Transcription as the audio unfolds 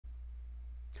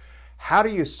How do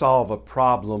you solve a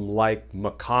problem like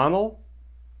McConnell?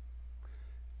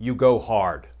 You go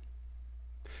hard.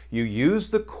 You use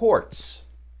the courts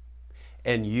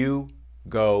and you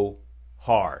go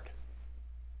hard.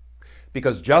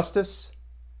 Because justice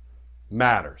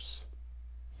matters.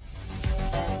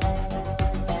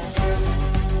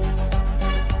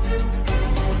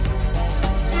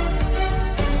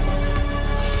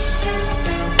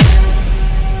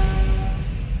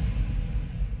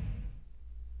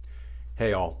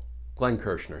 Hey all, Glenn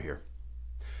Kirshner here.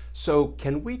 So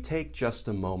can we take just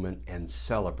a moment and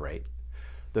celebrate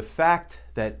the fact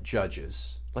that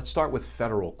judges, let's start with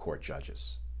federal court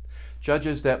judges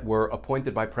that were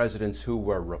appointed by presidents who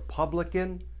were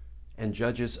Republican and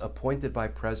judges appointed by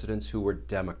presidents who were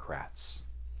Democrats.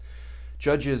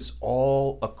 Judges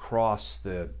all across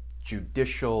the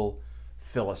judicial,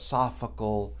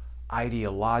 philosophical,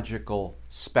 ideological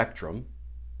spectrum,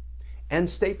 and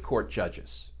state court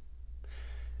judges.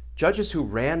 Judges who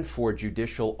ran for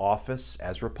judicial office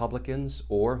as Republicans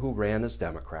or who ran as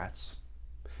Democrats.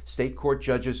 State court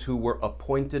judges who were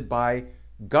appointed by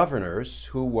governors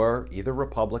who were either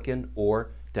Republican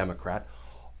or Democrat.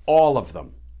 All of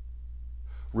them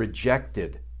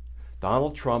rejected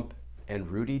Donald Trump and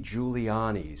Rudy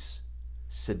Giuliani's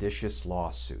seditious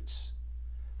lawsuits.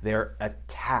 Their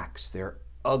attacks, their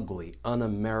ugly,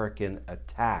 un-American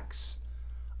attacks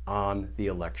on the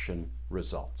election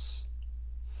results.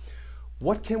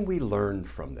 What can we learn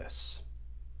from this?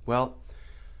 Well,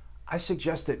 I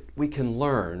suggest that we can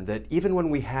learn that even when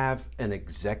we have an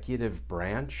executive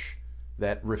branch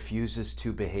that refuses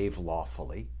to behave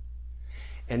lawfully,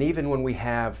 and even when we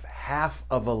have half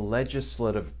of a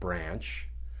legislative branch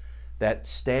that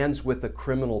stands with a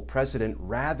criminal president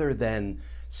rather than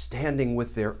standing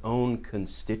with their own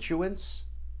constituents,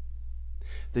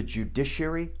 the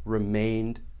judiciary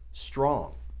remained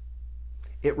strong.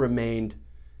 It remained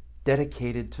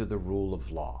dedicated to the rule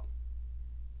of law.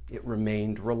 It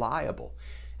remained reliable.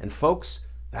 And folks,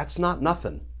 that's not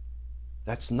nothing.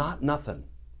 That's not nothing.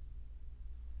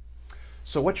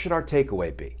 So what should our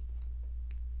takeaway be?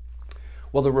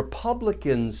 Well, the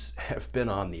Republicans have been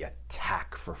on the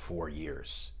attack for 4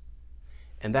 years.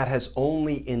 And that has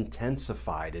only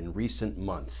intensified in recent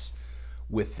months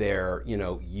with their,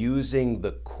 using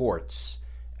the courts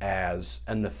as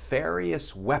a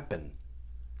nefarious weapon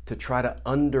to try to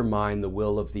undermine the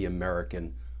will of the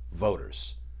American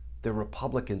voters. The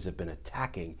Republicans have been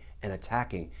attacking and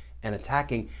attacking and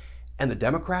attacking, and the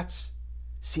Democrats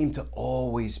seem to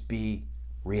always be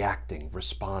reacting,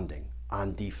 responding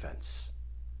on defense.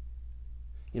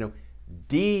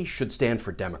 D should stand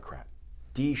for Democrat.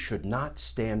 D should not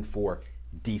stand for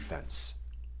defense.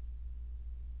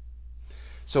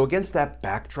 So against that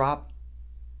backdrop,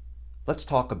 let's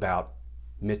talk about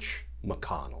Mitch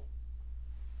McConnell.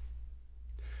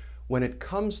 When it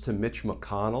comes to Mitch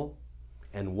McConnell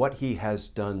and what he has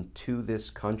done to this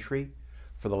country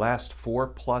for the last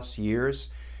 4+ years,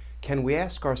 can we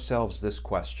ask ourselves this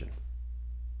question?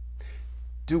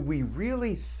 Do we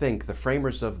really think the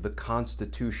framers of the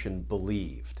Constitution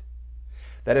believed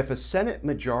that if a Senate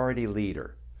Majority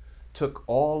Leader took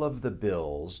all of the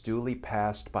bills duly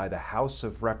passed by the House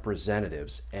of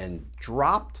Representatives and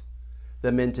dropped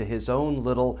them into his own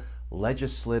little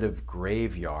legislative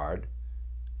graveyard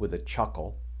with a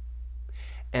chuckle,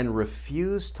 and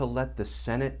refused to let the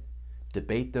Senate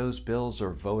debate those bills or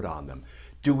vote on them?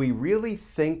 Do we really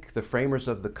think the framers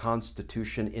of the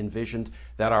Constitution envisioned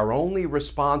that our only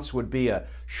response would be a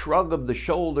shrug of the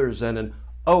shoulders and an,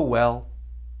 oh well?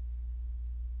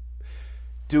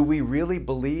 Do we really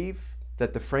believe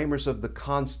that the framers of the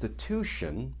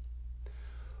Constitution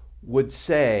would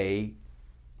say,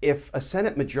 if a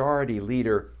Senate Majority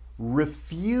Leader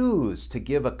refused to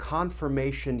give a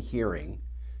confirmation hearing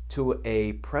to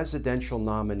a presidential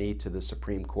nominee to the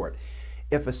Supreme Court,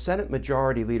 if a Senate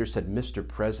Majority Leader said, Mr.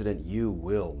 President, you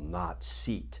will not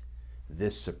seat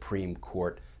this Supreme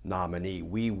Court nominee,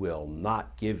 we will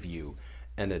not give you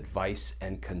an advice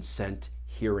and consent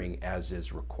hearing as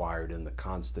is required in the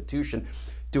Constitution,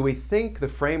 do we think the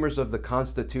framers of the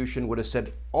Constitution would have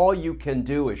said, all you can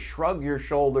do is shrug your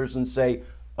shoulders and say,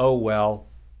 oh well?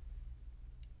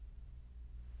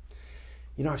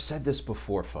 I've said this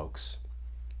before, folks.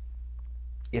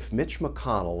 If Mitch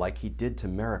McConnell, like he did to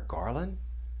Merrick Garland,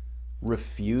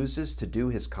 refuses to do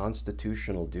his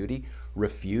constitutional duty,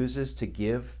 refuses to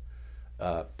give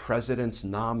president's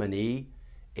nominee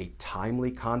a timely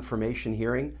confirmation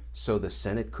hearing so the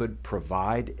Senate could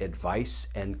provide advice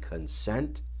and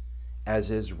consent, as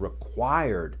is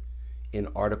required in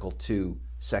Article 2,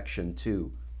 Section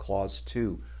 2, Clause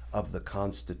 2 of the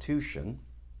Constitution,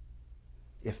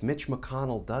 if Mitch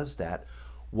McConnell does that,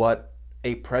 what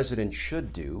a president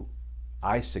should do,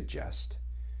 I suggest,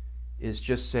 is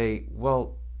just say,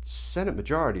 well, Senate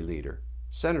Majority Leader,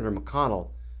 Senator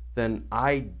McConnell, then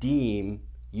I deem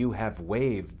you have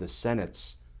waived the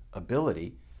Senate's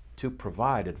ability to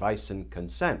provide advice and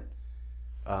consent.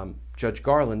 Judge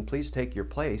Garland, please take your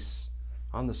place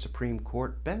on the Supreme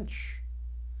Court bench.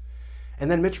 And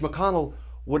then Mitch McConnell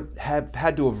would have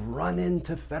had to have run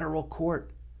into federal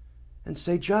court and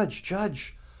say,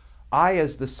 Judge, I,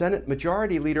 as the Senate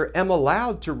Majority Leader, am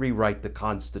allowed to rewrite the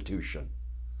Constitution.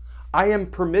 I am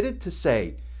permitted to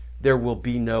say there will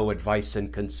be no advice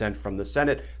and consent from the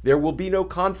Senate. There will be no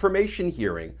confirmation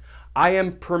hearing. I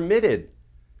am permitted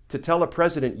to tell a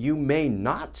president you may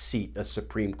not seat a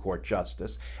Supreme Court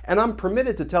justice. And I'm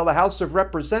permitted to tell the House of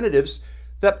Representatives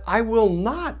that I will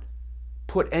not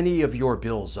put any of your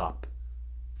bills up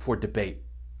for debate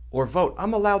or vote.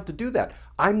 I'm allowed to do that.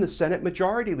 I'm the Senate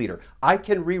Majority Leader. I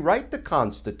can rewrite the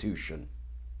Constitution.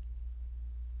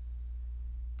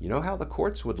 You know how the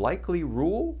courts would likely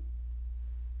rule?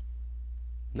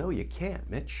 No, you can't,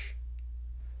 Mitch.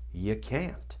 You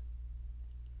can't.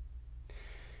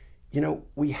 You know,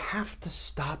 we have to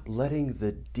stop letting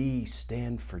the D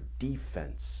stand for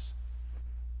defense.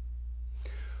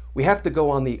 We have to go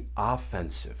on the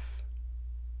offensive.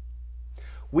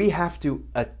 We have to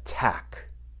attack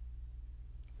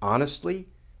honestly,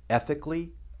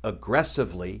 ethically,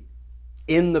 aggressively,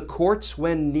 in the courts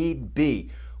when need be.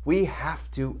 We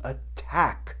have to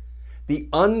attack the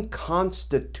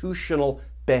unconstitutional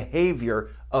behavior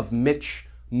of Mitch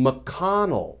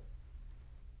McConnell.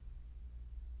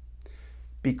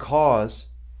 Because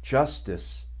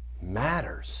justice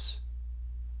matters.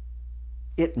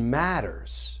 It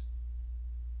matters.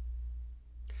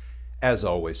 As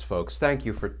always, folks, thank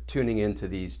you for tuning into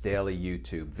these daily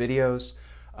YouTube videos.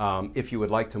 If you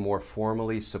would like to more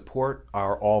formally support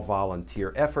our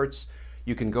all-volunteer efforts,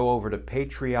 you can go over to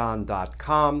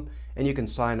patreon.com and you can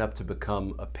sign up to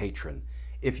become a patron.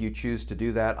 If you choose to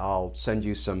do that, I'll send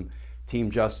you some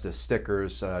Team Justice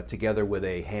stickers together with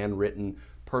a handwritten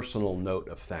personal note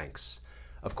of thanks.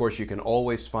 Of course, you can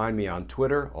always find me on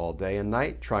Twitter all day and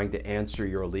night trying to answer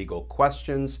your legal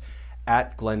questions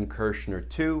at Glenn Kirshner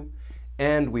 2.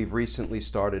 And we've recently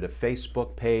started a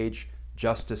Facebook page,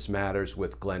 Justice Matters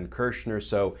with Glenn Kirshner.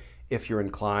 So if you're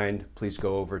inclined, please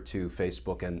go over to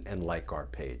Facebook and like our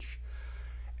page.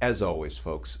 As always,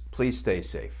 folks, please stay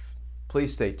safe.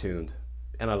 Please stay tuned.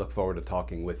 And I look forward to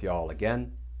talking with you all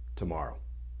again tomorrow.